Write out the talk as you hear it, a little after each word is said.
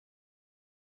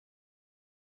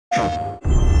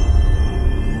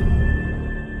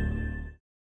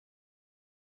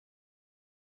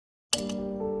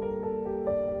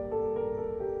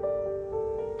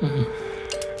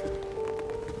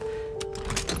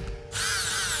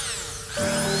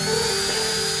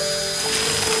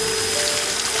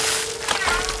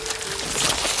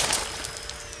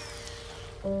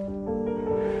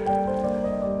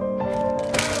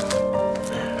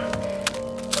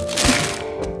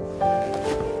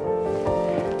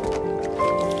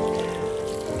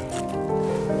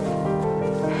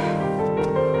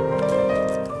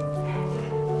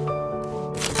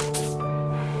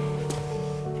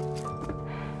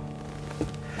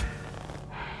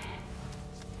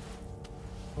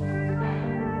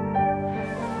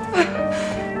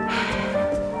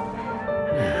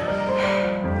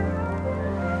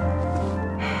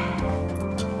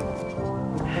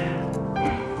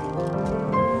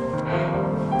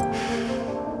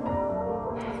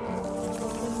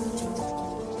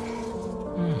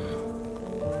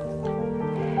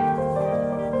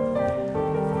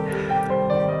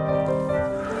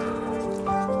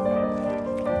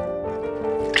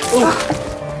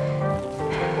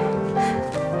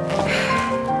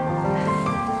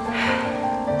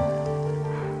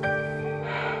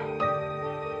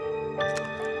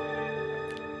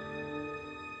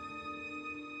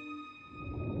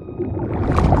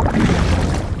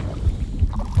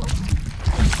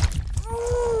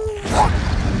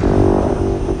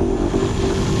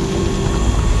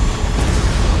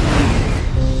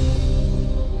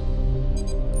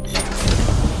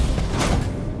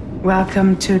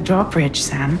Welcome to Drawbridge,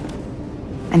 Sam.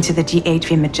 And to the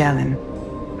GHV Magellan,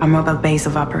 our mobile base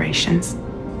of operations.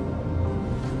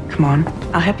 Come on,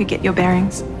 I'll help you get your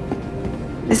bearings.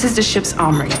 This is the ship's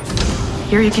armory.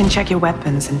 Here you can check your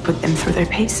weapons and put them through their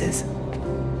paces.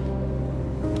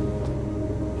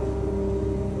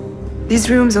 These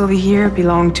rooms over here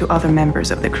belong to other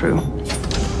members of the crew.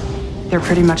 They're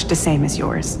pretty much the same as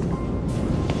yours.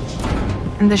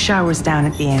 And the shower's down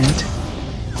at the end.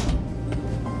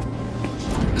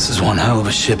 This is one hell of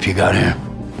a ship you got here.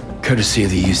 Courtesy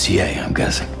of the UCA, I'm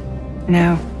guessing.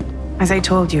 No. As I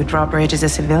told you, Drawbridge is a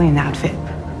civilian outfit.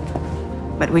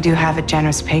 But we do have a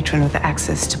generous patron with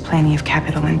access to plenty of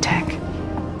capital and tech.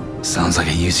 Sounds like a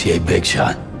UCA big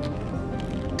shot.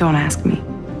 Don't ask me.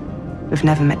 We've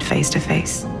never met face to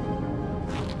face.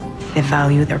 They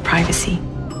value their privacy.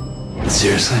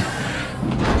 Seriously?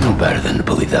 No better than to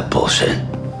believe that bullshit.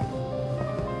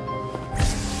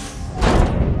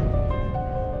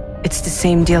 It's the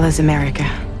same deal as America.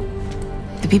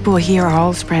 The people here are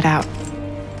all spread out,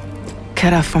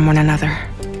 cut off from one another.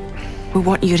 We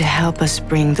want you to help us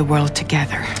bring the world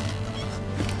together.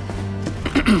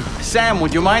 Sam,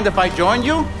 would you mind if I joined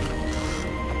you?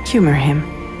 Humor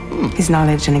him. His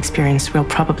knowledge and experience will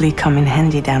probably come in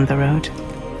handy down the road.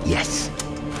 Yes.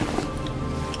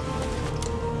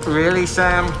 Really,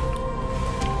 Sam?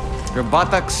 Your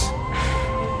buttocks?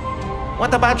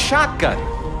 What about shotgun?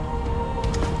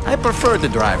 I prefer the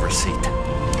driver's seat.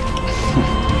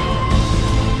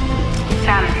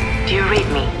 Sam, do you read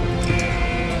me?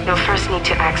 You'll first need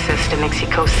to access the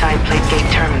Mexico side plate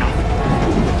gate terminal.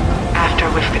 After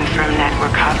we've confirmed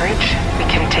network coverage, we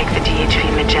can take the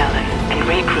DHV Magellan and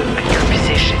regroup at your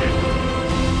position.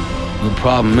 The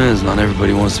problem is, not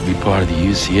everybody wants to be part of the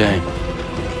UCA.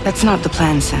 That's not the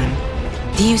plan, Sam.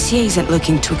 The UCA isn't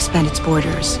looking to expand its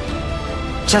borders.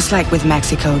 Just like with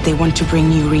Mexico, they want to bring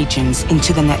new regions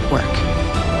into the network.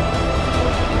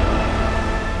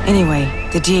 Anyway,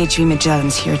 the DHV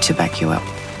Magellan's here to back you up.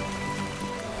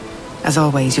 As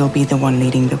always, you'll be the one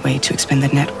leading the way to expand the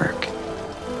network.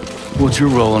 What's your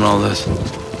role in all this?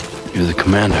 You're the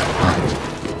commander,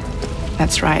 huh?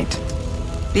 That's right.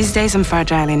 These days I'm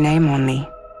fragile in name only.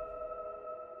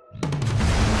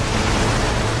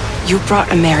 You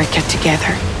brought America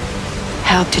together.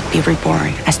 Helped it be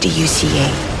reborn as the UCA.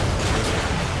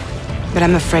 But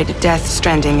I'm afraid that Death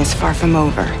Stranding is far from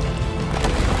over.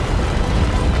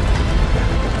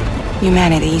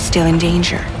 Humanity is still in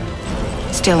danger.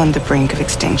 Still on the brink of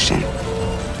extinction.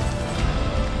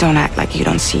 Don't act like you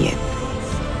don't see it.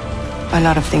 A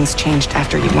lot of things changed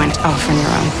after you went off on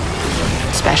your own.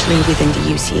 Especially within the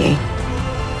UCA.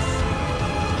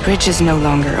 Bridges no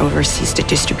longer oversees the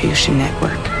distribution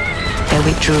network. They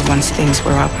withdrew once things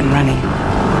were up and running.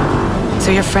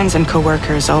 So your friends and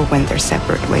co-workers all went their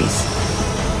separate ways.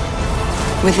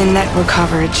 Within network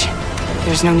coverage,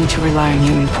 there's no need to rely on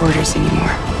human porters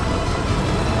anymore.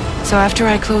 So after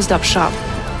I closed up shop,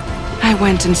 I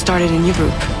went and started a new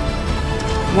group.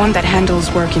 One that handles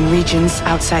work in regions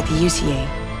outside the UCA.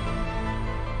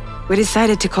 We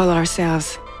decided to call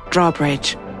ourselves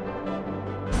Drawbridge.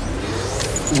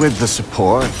 With the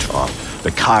support of the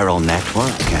chiral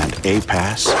network and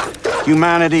APAS,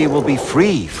 humanity will be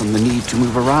free from the need to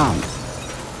move around.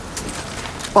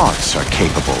 Bots are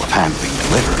capable of handling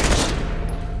deliveries.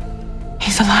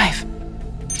 He's alive.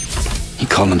 He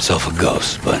called himself a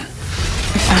ghost, but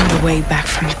We found a way back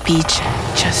from the beach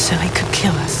just so he could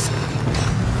kill us.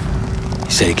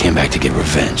 he said he came back to get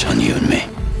revenge on you and me.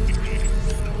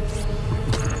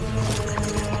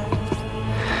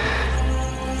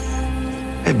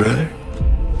 Hey, brother.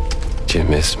 Did you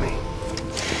miss me?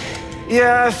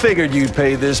 Yeah, I figured you'd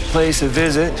pay this place a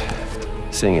visit,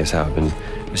 seeing as how I've been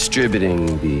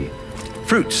distributing the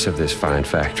fruits of this fine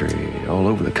factory all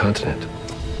over the continent.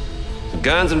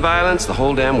 Guns and violence, the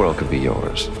whole damn world could be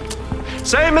yours.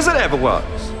 Same as it ever was.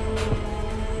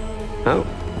 Oh.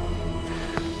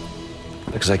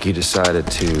 Looks like you decided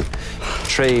to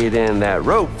trade in that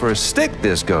rope for a stick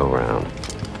this go-round.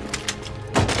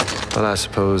 Well, I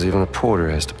suppose even a porter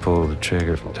has to pull the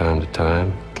trigger from time to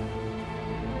time.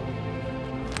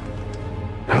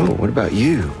 Oh, what about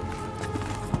you?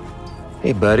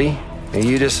 Hey, buddy. Are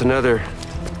you just another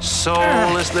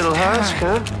soulless little husk,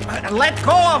 huh? Let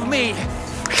go of me!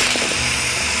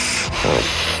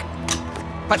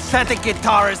 Pathetic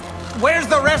guitarist. Where's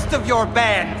the rest of your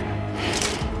band?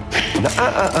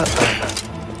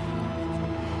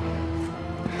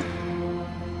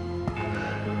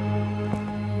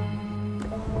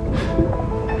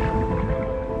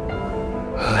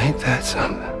 Well, ain't that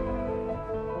something?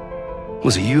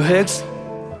 Was it you, Higgs?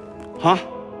 Huh?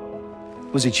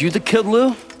 Was it you that killed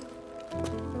Lou?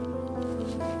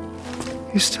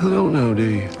 You still don't know, do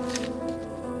you?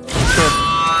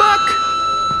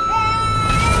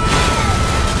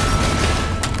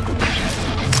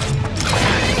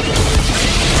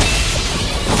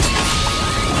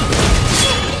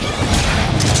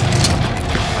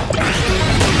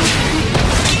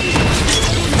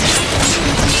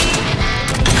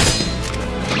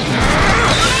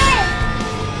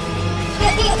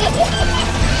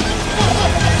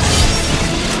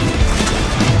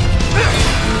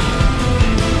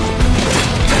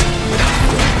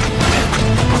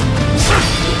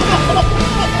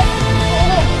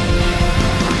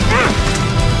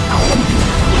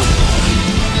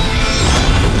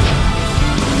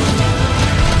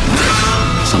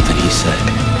 Something he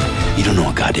said. You don't know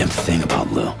a goddamn thing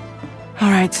about Lou. All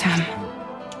right, Sam.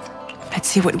 Let's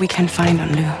see what we can find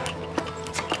on Lou.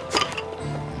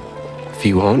 If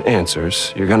you want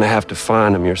answers, you're gonna have to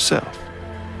find them yourself.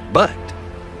 But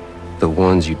the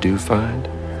ones you do find,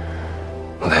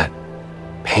 well, that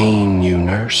pain you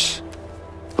nurse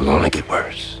will only get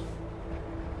worse.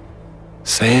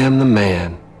 Sam the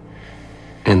man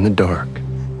in the dark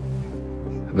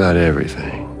about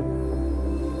everything.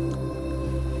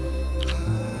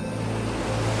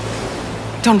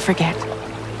 Don't forget,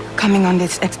 coming on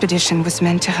this expedition was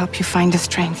meant to help you find the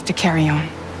strength to carry on.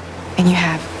 And you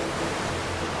have.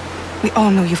 We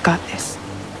all know you've got this.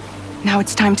 Now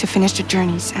it's time to finish the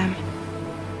journey, Sam.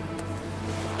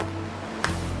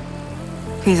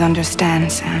 Please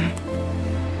understand, Sam.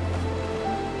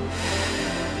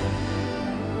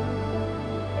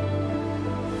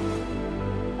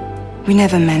 We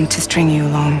never meant to string you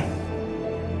along.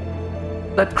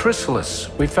 That chrysalis,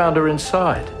 we found her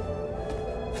inside.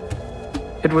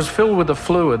 It was filled with a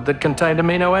fluid that contained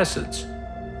amino acids.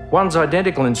 One's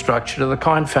identical in structure to the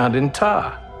kind found in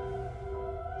tar.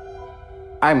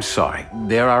 I'm sorry,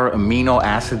 there are amino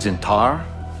acids in tar?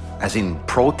 As in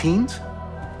proteins?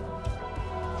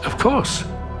 Of course.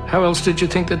 How else did you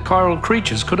think that chiral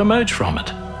creatures could emerge from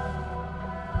it?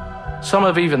 Some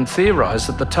have even theorized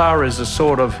that the tar is a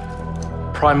sort of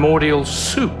primordial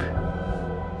soup.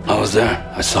 I was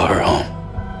there. I saw her home.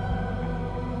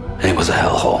 And it was a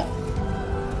hellhole.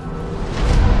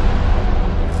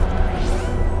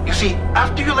 You see,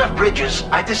 after you left Bridges,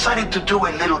 I decided to do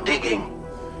a little digging.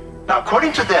 Now,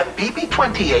 according to them,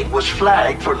 BB-28 was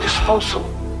flagged for disposal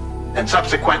and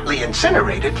subsequently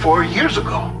incinerated 4 years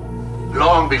ago,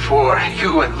 long before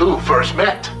you and Lou first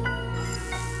met.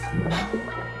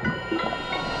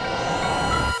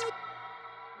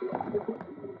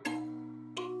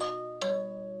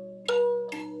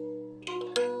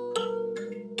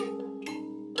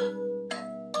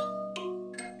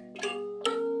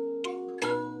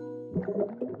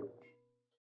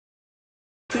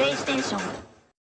 PlayStation